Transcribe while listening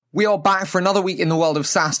We are back for another week in the world of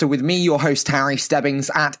SaaStr with me, your host Harry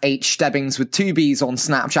Stebbings at HStebbings with 2 B's on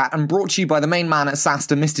Snapchat, and brought to you by the main man at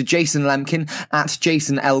SaaStr, Mr. Jason Lemkin at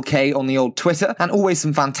JasonLK on the old Twitter, and always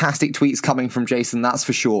some fantastic tweets coming from Jason, that's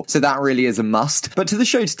for sure. So that really is a must. But to the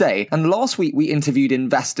show today, and last week we interviewed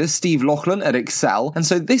investor Steve Laughlin at Excel, and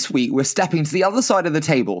so this week we're stepping to the other side of the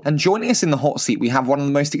table, and joining us in the hot seat we have one of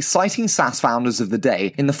the most exciting SaaS founders of the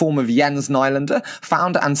day, in the form of Jens Nylander,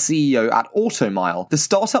 founder and CEO at Automile, the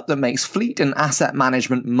startup that makes fleet and asset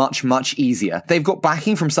management much, much easier. They've got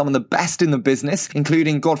backing from some of the best in the business,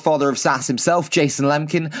 including godfather of SaaS himself, Jason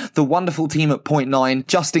Lemkin, the wonderful team at Point 9,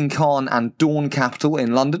 Justin Kahn and Dawn Capital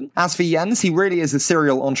in London. As for Jens, he really is a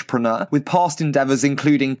serial entrepreneur, with past endeavours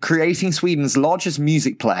including creating Sweden's largest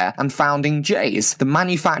music player and founding Jays, the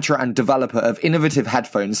manufacturer and developer of innovative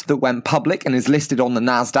headphones that went public and is listed on the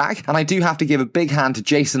Nasdaq. And I do have to give a big hand to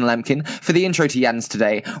Jason Lemkin for the intro to Jens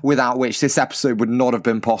today, without which this episode would not have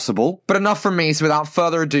been possible. But enough from me, so without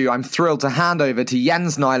further ado, I'm thrilled to hand over to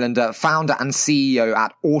Jens Nylander, founder and CEO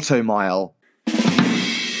at Automile.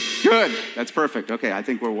 Good. That's perfect. Okay, I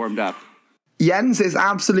think we're warmed up. Jens, it's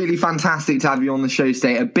absolutely fantastic to have you on the show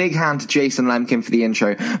today. A big hand to Jason Lemkin for the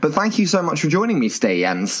intro. But thank you so much for joining me today,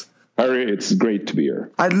 Jens. Harry, it's great to be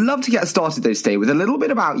here. I'd love to get started though today with a little bit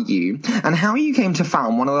about you and how you came to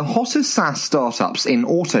found one of the hottest SaaS startups in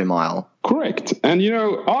Automile. Correct. And,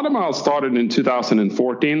 Automile started in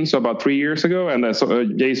 2014, so about 3 years ago. And as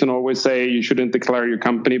Jason always say, you shouldn't declare your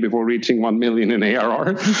company before reaching 1 million in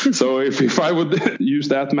ARR. So if I would use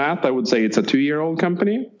that math, I would say it's a 2-year-old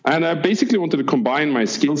company. And I basically wanted to combine my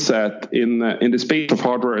skill set in the space of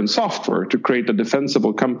hardware and software to create a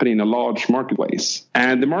defensible company in a large marketplace.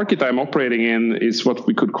 And the market I'm operating in is what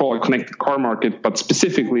we could call a connected car market, but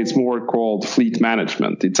specifically it's more called fleet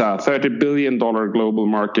management. It's a $30 billion global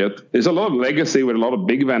market. There's a lot of legacy with a lot of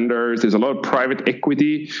big vendors. There's a lot of private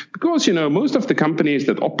equity because, most of the companies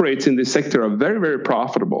that operates in this sector are very, very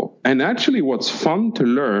profitable. And actually what's fun to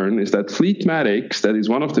learn is that Fleetmatics, that is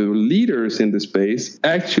one of the leaders in the space,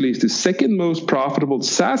 actually is the second most profitable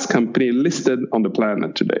SaaS company listed on the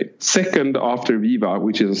planet today. Second after Viva,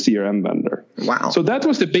 which is a CRM vendor. Wow. So that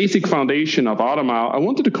was the basic foundation of Automile. I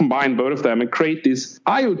wanted to combine both of them and create this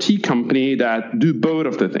IoT company that do both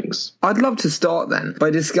of the things. I'd love to start then by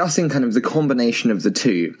discussing kind of the combination of the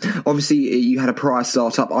two. Obviously, you had a prior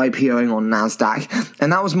startup IPOing on Nasdaq,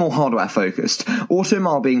 and that was more hardware focused.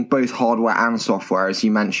 Automile being both hardware and software, as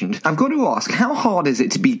you mentioned. I've got to ask, how hard is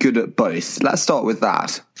it to be good at both? Let's start with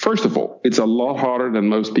that. First of all, it's a lot harder than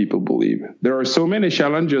most people believe. There are so many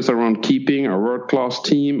challenges around keeping a world-class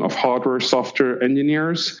team of hardware, software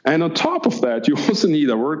engineers. And on top of that, you also need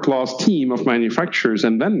a world-class team of manufacturers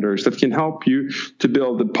and vendors that can help you to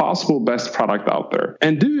build the possible best product out there.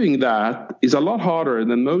 And doing that is a lot harder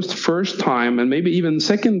than most first-time and maybe even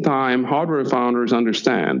second-time hardware founders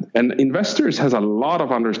understand. And investors has a lot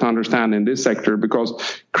of understanding in this sector because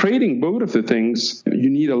creating both of the things, you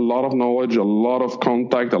need a lot of knowledge, a lot of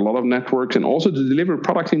contact, a lot of networks, and also to deliver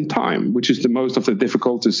product in time, which is the most of the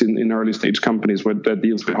difficulties in early stage companies that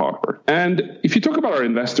deals with hardware. And if you talk about our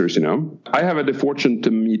investors, I have had the fortune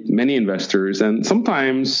to meet many investors, and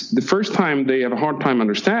sometimes the first time they have a hard time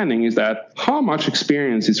understanding is that how much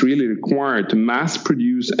experience is really required to mass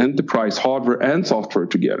produce enterprise hardware and software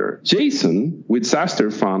together. Jason, with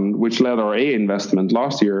SaaStr Fund, which led our A investment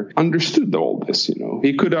last year, understood all this.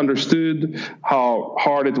 He could understood how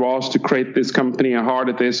hard it was to create this company and hard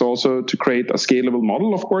it is also to create a scalable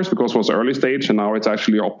model, of course, because it was early stage and now it's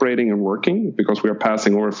actually operating and working because we are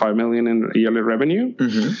passing over 5 million in yearly revenue.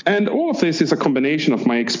 Mm-hmm. And all of this is a combination of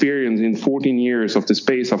my experience in 14 years of the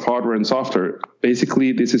space of hardware and software.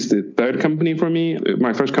 Basically, this is the third company for me.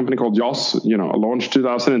 My first company called Joss, launched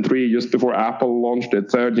 2003, just before Apple launched the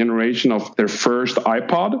third generation of their first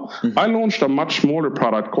iPod. Mm-hmm. I launched a much smaller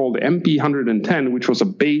product called MP110, which was a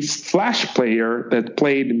bass flash player that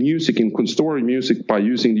played music and could store music by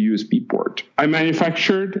using the USB port. I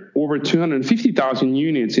manufactured over 250,000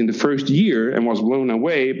 units in the first year and was blown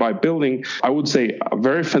away by building, I would say, a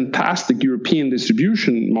very fantastic European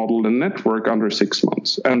distribution model and network under 6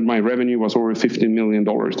 months. And my revenue was over $15 million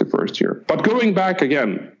the first year. But going back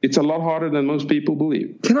again, it's a lot harder than most people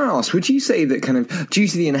believe. Can I ask, would you say that kind of due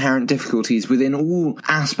to the inherent difficulties within all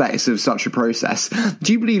aspects of such a process,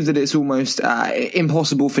 do you believe that it's almost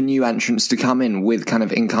impossible for new entrants to come in with kind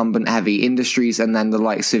of incumbent heavy industries and then the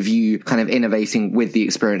likes of you kind of innovating with the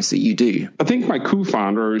experience that you do? I think my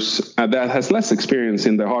co-founders that has less experience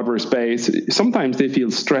in the hardware space, sometimes they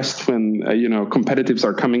feel stressed when, competitors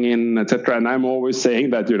are coming in, etc. And I'm always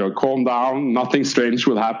saying that, calm down, nothing strange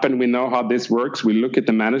will happen. We know how this works. We look at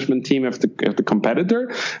the management team of the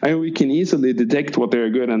competitor, and we can easily detect what they're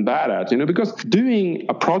good and bad at, because doing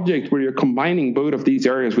a project where you're combining both of these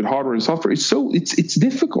areas with hardware and software is it's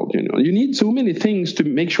difficult. You need so many things to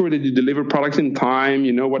make sure that you deliver products in time,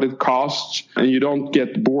 you know what it costs, and you don't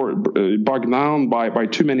get bogged down by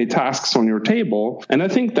too many tasks on your table. And I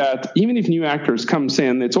think that even if new actors comes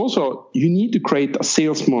in, it's also, you need to create a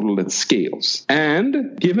sales model that scales.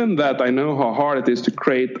 And given that I know how hard it is to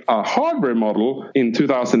create a hardware model in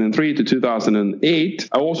 2003 to 2008,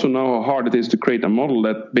 I also know how hard it is to create a model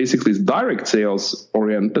that basically is direct sales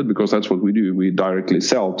oriented, because that's what we do. We directly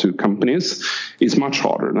sell to companies. It's much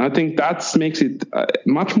harder. And I think that makes it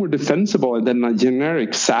much more defensible than a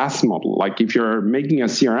generic SaaS model. Like if you're making a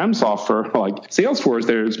CRM software like Salesforce,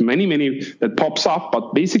 there's many that pops up,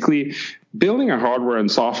 but basically building a hardware and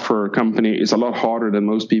software company is a lot harder than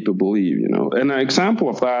most people believe, And an example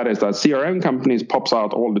of that is that CRM companies pops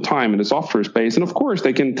out all the time in the software space. And of course,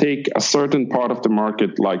 they can take a certain part of the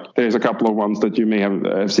market, like there's a couple of ones that you may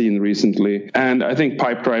have seen recently. And I think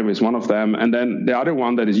Pipedrive is one of them. And then the other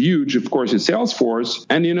one that is huge, of course, is Salesforce.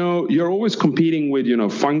 And, you're always competing with,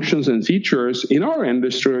 functions and features. In our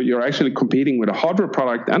industry, you're actually competing with a hardware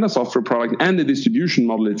product and a software product and the distribution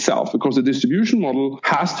model itself, because the distribution model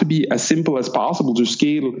has to be as simple as possible to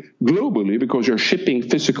scale globally, because you're shipping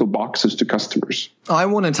physical boxes to customers. I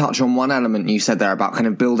want to touch on one element you said there about kind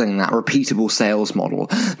of building that repeatable sales model.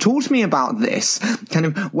 Talk to me about this, kind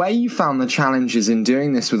of where you found the challenges in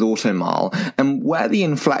doing this with Automile, and where the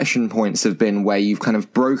inflection points have been where you've kind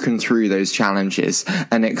of broken through those challenges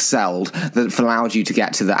and excelled that allowed you to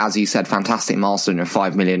get to the, as you said, fantastic milestone of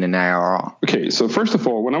 5 million in ARR. Okay, so first of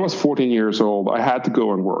all, when I was 14 years old, I had to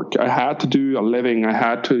go and work. I had to do a living. I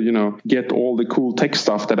had to, get all the cool tech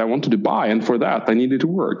stuff that I wanted to buy. And for that, I needed to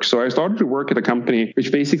work. So I started to work at a company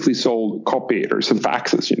which basically sold copiers and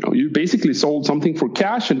faxes. You basically sold something for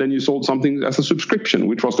cash, and then you sold something as a subscription,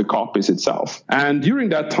 which was the copies itself. And during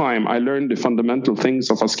that time, I learned the fundamental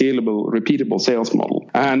things of a scalable, repeatable sales model.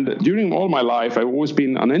 And during all my life, I've always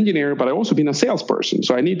been an engineer, but I've also been a salesperson.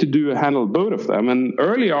 So I need to handle both of them. And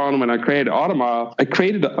early on, when I created Automile, I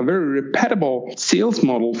created a very repeatable sales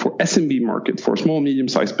model for SMB market, for small,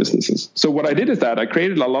 medium-sized businesses. So what I did is that I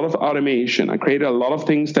created a lot of automation. I created a lot of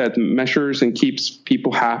things that measures and keeps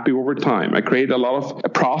people happy over time. I created a lot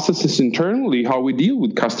of processes internally, how we deal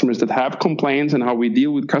with customers that have complaints, and how we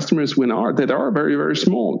deal with customers that are very, very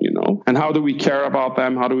small, and how do we care about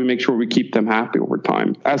them? How do we make sure we keep them happy over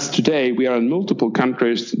time? As today, we are in multiple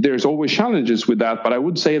countries. There's always challenges with that, but I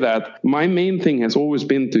would say that my main thing has always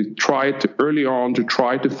been to try to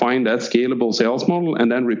find that scalable sales model,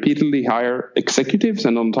 and then repeatedly hire executives,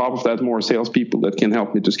 and on top of that, more salespeople that can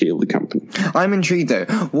help me to scale the company. I'm intrigued though.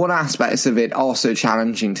 What aspects of it are so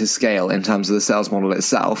challenging to scale in terms of the sales model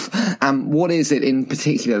itself? And what is it in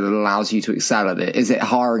particular that allows you to excel at it? Is it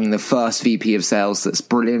hiring the first VP of sales that's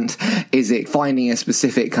brilliant? Is it finding a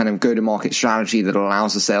specific kind of go-to-market strategy that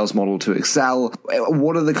allows the sales model to excel?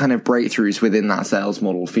 What are the kind of breakthroughs within that sales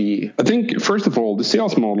model for you? I think, first of all, the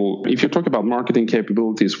sales model, if you talk about marketing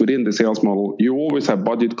capabilities within the sales model, you always have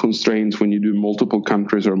budget constraints when you do multiple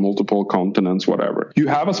countries or multiple continents, whatever. You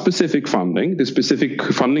have a specific funding. The specific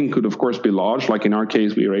funding could, of course, be large. Like in our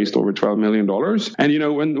case, we raised over $12 million. And,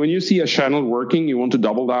 when you see a channel working, you want to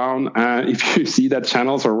double down. If you see that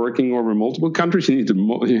channels are working over multiple countries, you need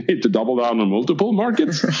to double down on multiple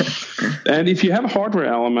markets. And if you have a hardware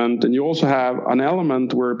element, and you also have an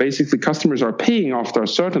element where basically customers are paying after a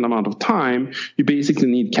certain amount of time, you basically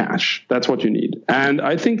need cash. That's what you need. And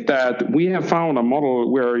I think that we have found a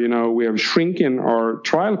model where, we have shrinking our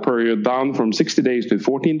trial period down from 60 days to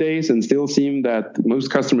 14 days, and still seem that most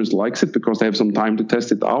customers likes it because they have some time to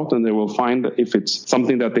test it out, and they will find if it's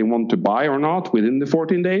something that they want to buy or not within the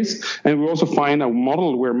 14 days. And we also find a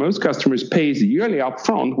model where most customers pays yearly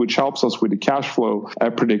upfront, which helps us with the cash flow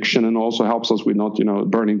prediction, and also helps us with not,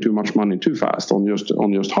 burning too much money too fast on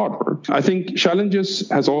just hardware. I think challenges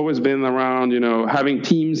has always been around, having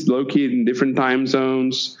teams located in different time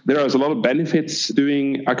zones. There is a lot of benefits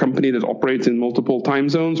doing a company that operates in multiple time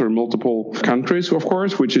zones, or multiple countries, of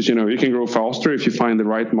course, which is, you can grow faster if you find the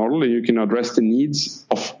right model and you can address the needs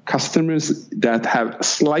of customers that have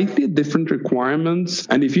slightly different requirements.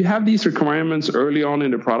 And if you have these requirements early on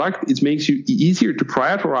in the product, it makes you easier to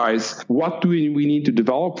prioritize what do we need to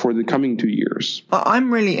develop for the coming 2 years.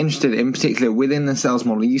 I'm really interested in particular within the sales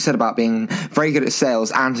model. You said about being very good at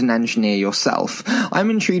sales and an engineer yourself. I'm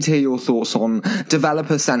intrigued to hear your thoughts on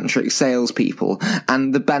developer-centric salespeople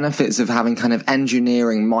and the benefits of having kind of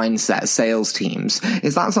engineering mindset sales teams.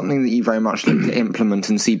 Is that something that you very much look to implement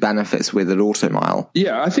and see benefits with at Automile?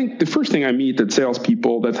 Yeah, I think the first thing I meet at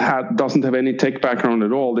salespeople that doesn't have any tech background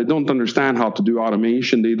at all, they don't understand how to do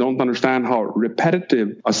automation. They don't understand how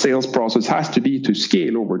repetitive a sales process has to be to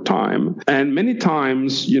scale over time. And many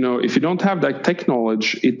times, if you don't have that tech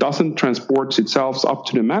knowledge, it doesn't transport itself up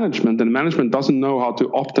to the management, and management doesn't know how to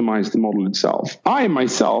optimize the model itself. I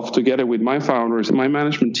myself, together with my founders and my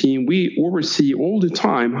management team, we oversee all the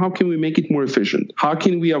time, how can we make it more efficient? How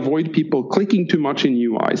can we avoid people clicking too much in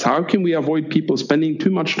UIs? How can we avoid people spending too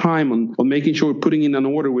much time on making sure we're putting in an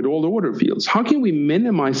order with all the order fields? How can we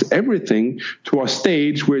minimize everything to a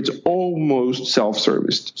stage where it's almost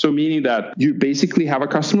self-serviced? So meaning that you basically have a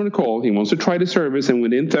customer call, he wants to try the service, and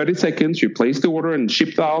within 30 seconds, you place the order and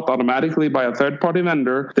shipped out automatically by a third-party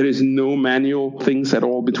vendor. There is no manual things at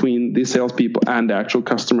all between the salespeople and the actual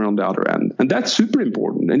customer on the other end. And that's super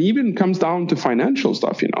important. And even comes down to financial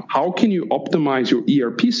stuff, How can you optimize your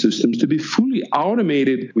ERP systems to be fully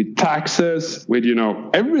automated with taxes, with,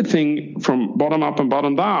 everything from bottom up and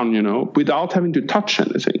bottom down, without having to touch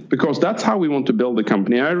anything? Because that's how we want to build the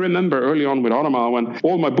company. I remember early on with Automile when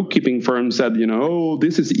all my bookkeeping firms said,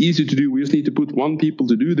 this is easy to do. We just need to put one people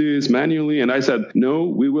to do this manually. And I said, no,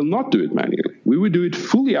 we will not do it manually. We would do it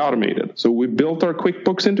fully automated. So we built our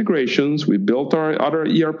QuickBooks integrations, we built our other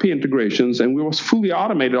ERP integrations, and we was fully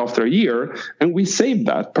automated after a year, and we saved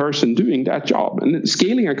that person doing that job. And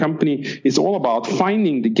scaling a company is all about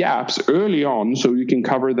finding the gaps early on so you can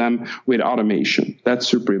cover them with automation. That's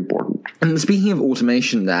super important. And speaking of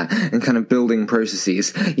automation there and kind of building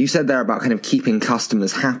processes, you said there about kind of keeping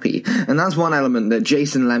customers happy. And that's one element that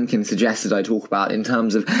Jason Lemkin suggested I talk about in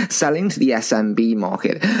terms of selling to the SMB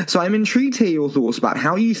market. So I'm intrigued to hear your thoughts about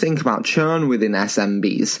how you think about churn within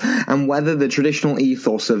SMBs and whether the traditional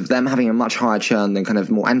ethos of them having a much higher churn than kind of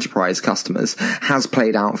more enterprise customers has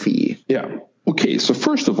played out for you. Yeah. Okay, so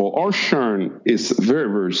first of all, our churn is very,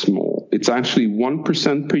 very small. It's actually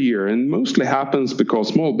 1% per year, and mostly happens because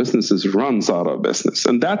small businesses runs out of business.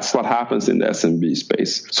 And that's what happens in the SMB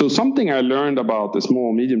space. So something I learned about the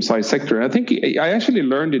small, medium-sized sector, I think I actually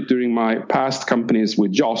learned it during my past companies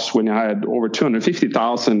with Joss when I had over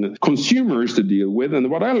 250,000 consumers to deal with.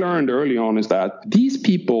 And what I learned early on is that these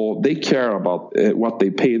people, they care about what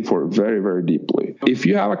they paid for very, very deeply. If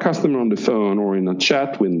you have a customer on the phone or in a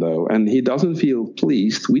chat window and he doesn't feel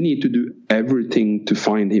pleased, we need to do everything to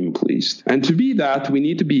find him pleased. And to be that, we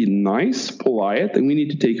need to be nice, polite, and we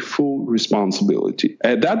need to take full responsibility.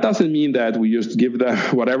 That doesn't mean that we just give them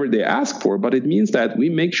whatever they ask for, but it means that we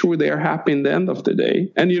make sure they are happy in the end of the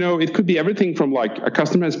day. And, it could be everything from like a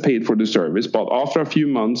customer has paid for the service, but after a few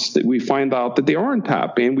months, we find out that they aren't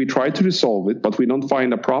happy and we try to resolve it, but we don't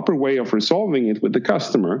find a proper way of resolving it with the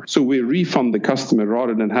customer. So we refund the customer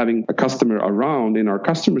rather than having a customer around in our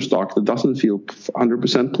customer stock that doesn't feel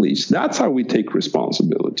 100% pleased. That's how we take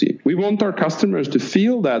responsibility. We want our customers to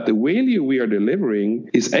feel that the value we are delivering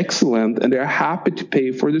is excellent and they're happy to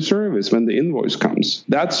pay for the service when the invoice comes.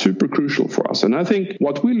 That's super crucial for us. And I think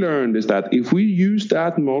what we learned is that if we use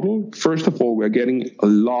that model, first of all, we're getting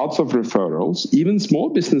lots of referrals. Even small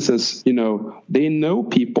businesses, they know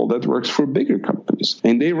people that works for bigger companies.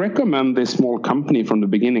 And they recommend this small company from the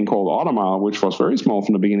beginning called Automile, which was very small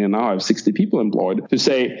from the beginning, and now I have 60 people employed, to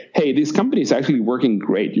say, hey, this company is actually working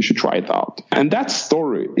great. You should try it out. And that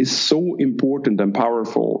story is so important and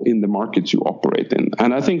powerful in the markets you operate in.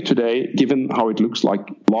 And I think today, given how it looks like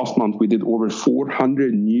last month, we did over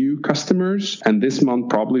 400 new customers. And this month,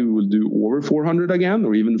 probably we will do over 400 again,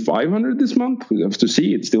 or even 500 this month. We have to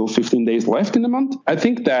see. It's still 15 days left in the month. I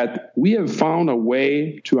think that we have found a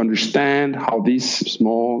way to understand how these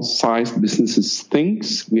small-sized businesses think.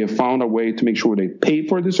 We have found a way to make sure they pay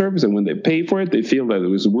for the service. And when they pay for it, they feel that it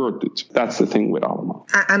was worth it. That's the thing with Automile.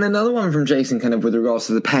 And another one from Jason, kind of with regards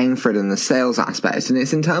to the paying playing for it in the sales aspect, and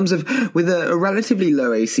it's in terms of with a relatively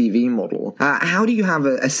low ACV model. How do you have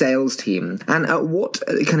a sales team, and at what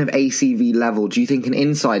kind of ACV level do you think an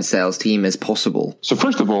inside sales team is possible? So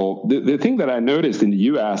first of all, the thing that I noticed in the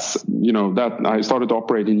US, that I started to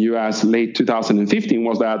operate in US late 2015,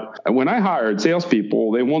 was that when I hired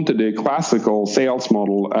salespeople, they wanted a classical sales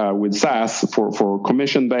model with SaaS for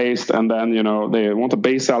commission based, and then they want a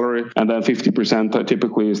base salary, and then 50%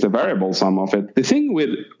 typically is the variable sum of it. The thing with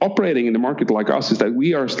operating in the market like us is that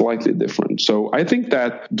we are slightly different. So I think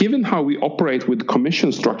that given how we operate with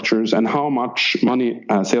commission structures and how much money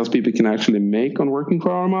salespeople can actually make on working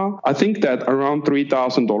for Automile, I think that around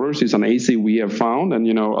 $3,000 is an AC we have found, and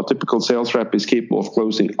a typical sales rep is capable of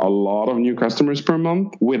closing a lot of new customers per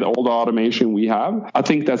month with all the automation we have. I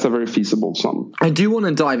think that's a very feasible sum. I do want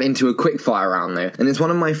to dive into a quick fire round though, and it's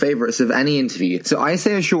one of my favorites of any interview. So I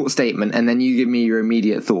say a short statement and then you give me your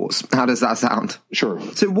immediate thoughts. How does that sound? Sure.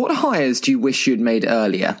 So what hires do you wish you'd made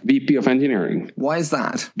earlier? VP of engineering. Why is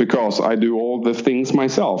that? Because I do all the things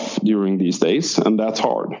myself during these days, and that's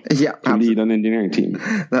hard. Yeah, to lead an engineering team.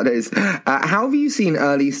 That is. How have you seen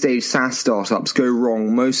early stage SaaS startups go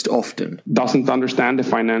wrong most often? Doesn't understand the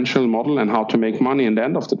financial model and how to make money in the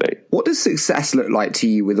end of the day. What does success look like to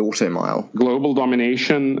you with Automile? Global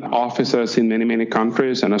domination, offices in many, many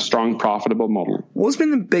countries, and a strong, profitable model. What's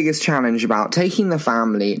been the biggest challenge about taking the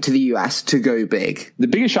family to the US to go big? The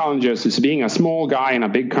biggest challenge is being a small guy in a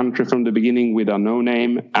big country from the beginning with a no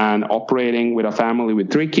name, and operating with a family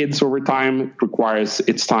with 3 kids over time requires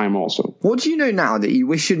its time also. What do you know now that you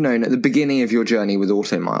wish you'd known at the beginning of your journey with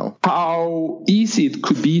Automile? How easy it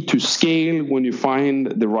could be to scale when you find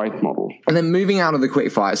the right model. And then moving out of the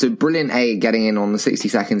quickfire, so brilliant getting in on the 60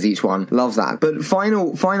 seconds each one. Love that. But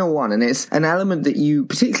final one, and it's an element that you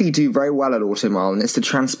particularly do very well at Automile, and it's the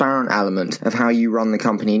transparent element of how you run the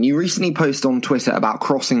company. And you recently posted on Twitter about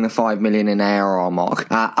crossing the 5 million in ARR mark,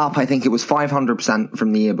 up I think it was 500%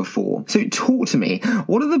 from the year before. So talk to me,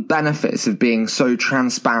 what are the benefits of being so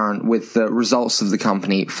transparent with the results of the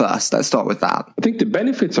company first? Let's start with that. I think the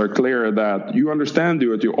benefits are clear, that you understand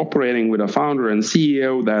that you're operating with a founder and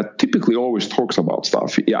CEO that typically always talks about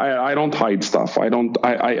stuff. I don't hide stuff.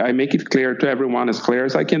 I make it clear to everyone, as clear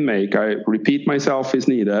as I can make. I repeat myself as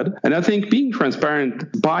needed. And I think being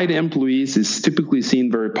transparent by the employees is typically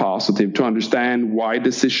seen very positive, to understand why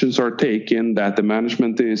decisions are taken, that the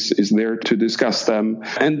management is there to discuss them.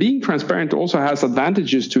 And being transparent also has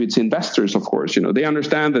advantages to its investors, of course. They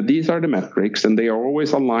understand that these are the metrics and they are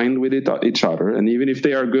always aligned with each other. And even if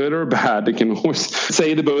they are good or bad, they can always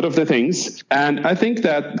say the both of the things. And I think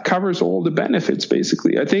that covers all the benefits,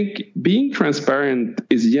 basically. I think being transparent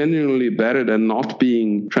is genuinely better than not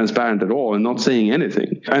being transparent at all and not saying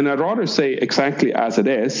anything. And I'd rather say exactly as it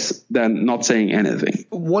is than not saying anything.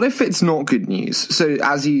 What if it's not good news? So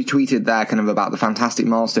as you tweeted there kind of about the fantastic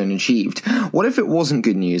milestone achieved, what if it wasn't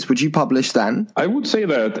good news? Would you publish then? I would say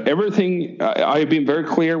that everything, I've been very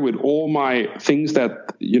clear with all my things that,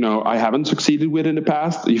 I haven't succeeded with in the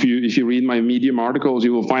past. If you read my Medium articles,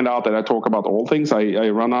 you will find out that I talk about all things. I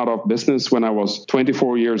run out of business when I was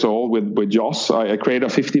 24 years old with Joss. I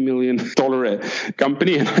created a $50 million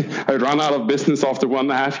company, and I ran out of business after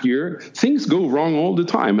 1.5 years. Things go wrong all the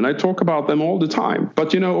time, and I talk about them all the time.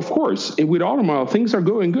 But, of course, with Automile, things are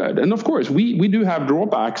going good. And of course, we do have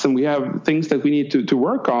drawbacks, and we have things that we need to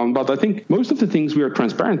work on. But I think most of the things we are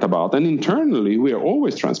transparent about, and internally, we are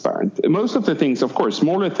always transparent. Most of the things, of course,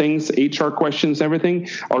 smaller things, HR questions, everything,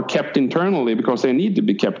 are kept internally because they need to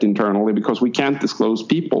be kept internally, because we can't disclose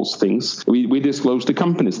people's things. We disclose the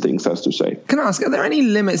company's things, as to say. Can I ask, are there any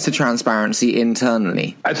limits to transparency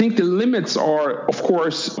internally? I think the limits are, of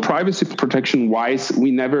course, privacy protection-wise,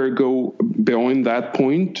 we never go beyond that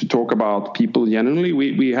point to talk about people generally.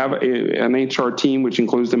 We have an HR team, which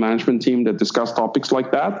includes the management team, that discuss topics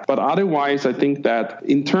like that. But otherwise, I think that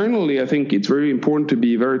internally, I think it's very important to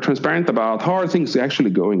be very transparent about how are things actually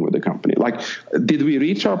going with the company. Like, did we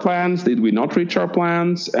reach our plans? Did we not reach our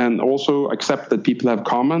plans? And also accept that people have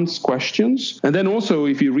comments, questions. And then also,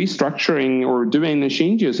 if you're restructuring or doing the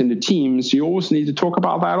changes in the teams, you always need to talk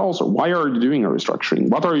about that also. Why are you doing a restructuring?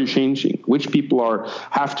 What are you changing? Which people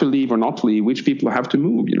have to leave or not leave? Which people have to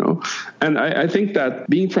move, And I think that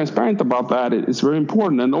being transparent about that is very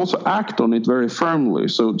important, and also act on it very firmly.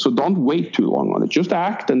 So don't wait too long on it. Just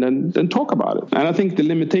act and then talk about it. And I think the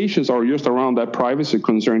limitations are just around that privacy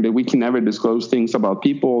concern, that we can never disclose things about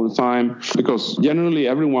people all the time, because generally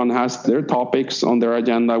everyone has their topics on their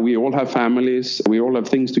agenda. We all have families. We all have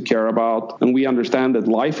things to care about. And we understand that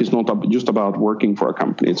life is not just about working for a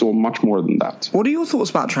company. It's all much more than that. What are your thoughts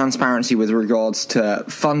about transparency with regards to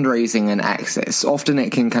fundraising exits. Often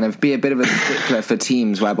it can kind of be a bit of a stickler for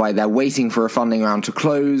teams whereby they're waiting for a funding round to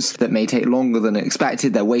close that may take longer than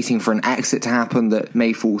expected. They're waiting for an exit to happen that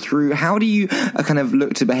may fall through. How do you kind of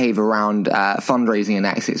look to behave around fundraising and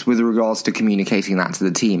exits with regards to communicating that to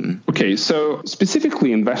the team? Okay, so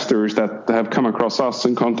specifically investors that have come across us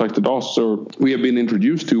and contacted us or we have been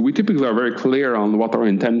introduced to, we typically are very clear on what our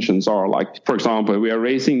intentions are. Like, for example, we are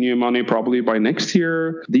raising new money probably by next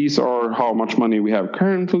year. These are how much money we have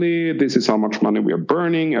currently. This is how much money we are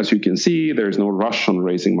burning. As you can see, there's no rush on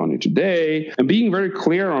raising money today. And being very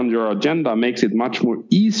clear on your agenda makes it much more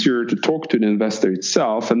easier to talk to the investor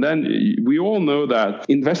itself. And then we all know that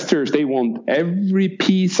investors, they want every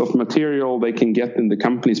piece of material they can get in the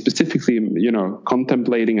company, specifically,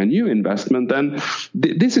 contemplating a new investment. And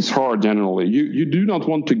this is hard generally. You do not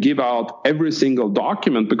want to give out every single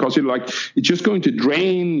document because it's just going to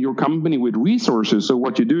drain your company with resources. So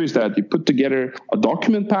what you do is that you put together a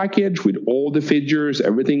document package with all the figures,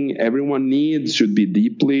 everything everyone needs should be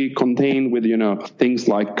deeply contained with, things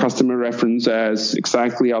like customer references,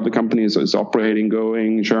 exactly how the company is operating,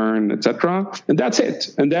 going, churn, etc. And that's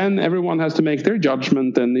it. And then everyone has to make their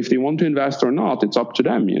judgment. And if they want to invest or not, it's up to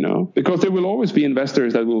them, because there will always be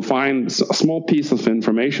investors that will find a small piece of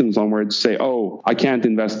information somewhere to say, oh, I can't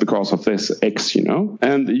invest because of this X,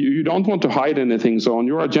 and you don't want to hide anything. So on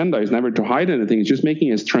your agenda is never to hide anything. It's just making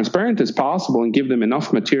it as transparent as possible and give them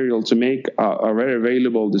enough material to make a very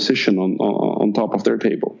available decision on top of their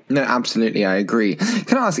table. No, absolutely. I agree.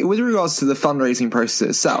 Can I ask, with regards to the fundraising process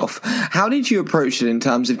itself, how did you approach it in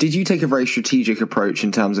terms of, did you take a very strategic approach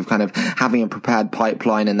in terms of kind of having a prepared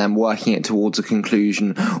pipeline and then working it towards a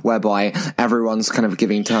conclusion whereby everyone's kind of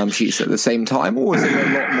giving term sheets at the same time, or was it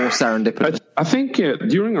a lot more serendipitous? I think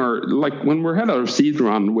during when we had our seed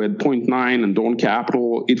run with 0.9 and Dawn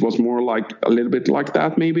Capital, it was more like a little bit like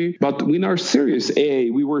that maybe. But in our Series A,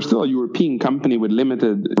 we were still a European company with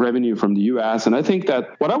limited revenue from the US. And I think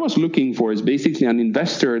that what I was looking for is basically an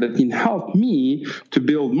investor that can help me to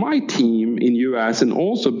build my team in US and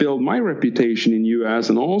also build my reputation in US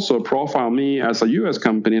and also profile me as a US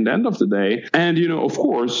company at the end of the day. And, of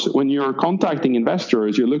course, when you're contacting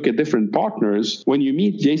investors, you look at different partners. When you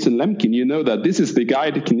meet Jason Lemkin, you know that this is the guy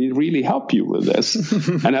that can really help you with this.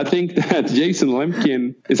 And I think that Jason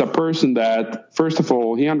Lemkin is a person that, first of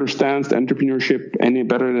all, he understands the entrepreneurship any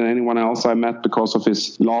better than anyone else I met because of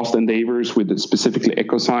his last endeavors with specifically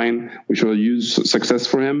EchoSign, which was a huge success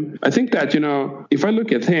for him. I think that, if I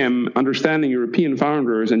look at him, understanding European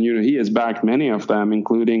founders, and, he has backed many of them,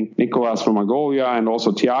 including Nicolas from Agolia and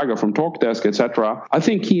also Tiago from Talkdesk, etc. I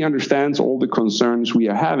think he understands all the concerns we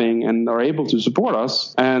are having and are able to support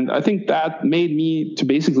us. And I think that made me to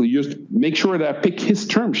basically just make sure that I pick his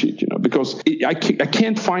term sheet, because I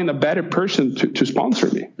can't find a better person to sponsor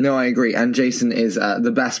me. No, I agree. And Jason is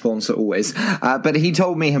the best sponsor always. But he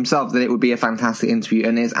told me himself that it would be a fantastic interview,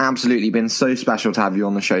 and it's absolutely been so special to have you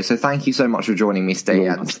on the show. So thank you so much for joining me today,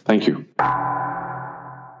 Jens. Thank you.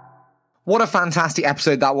 What a fantastic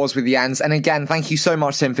episode that was with Jens. And again, thank you so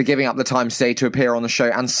much to him for giving up the time today to appear on the show,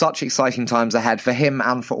 and such exciting times ahead for him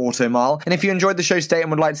and for Automile. And if you enjoyed the show today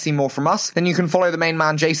and would like to see more from us, then you can follow the main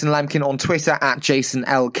man Jason Lemkin on Twitter at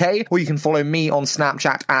JasonLK, or you can follow me on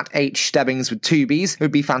Snapchat at HStebbings with 2 Bs. It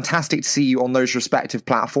would be fantastic to see you on those respective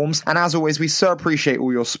platforms. And as always, we so appreciate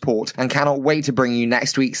all your support and cannot wait to bring you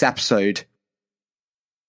next week's episode.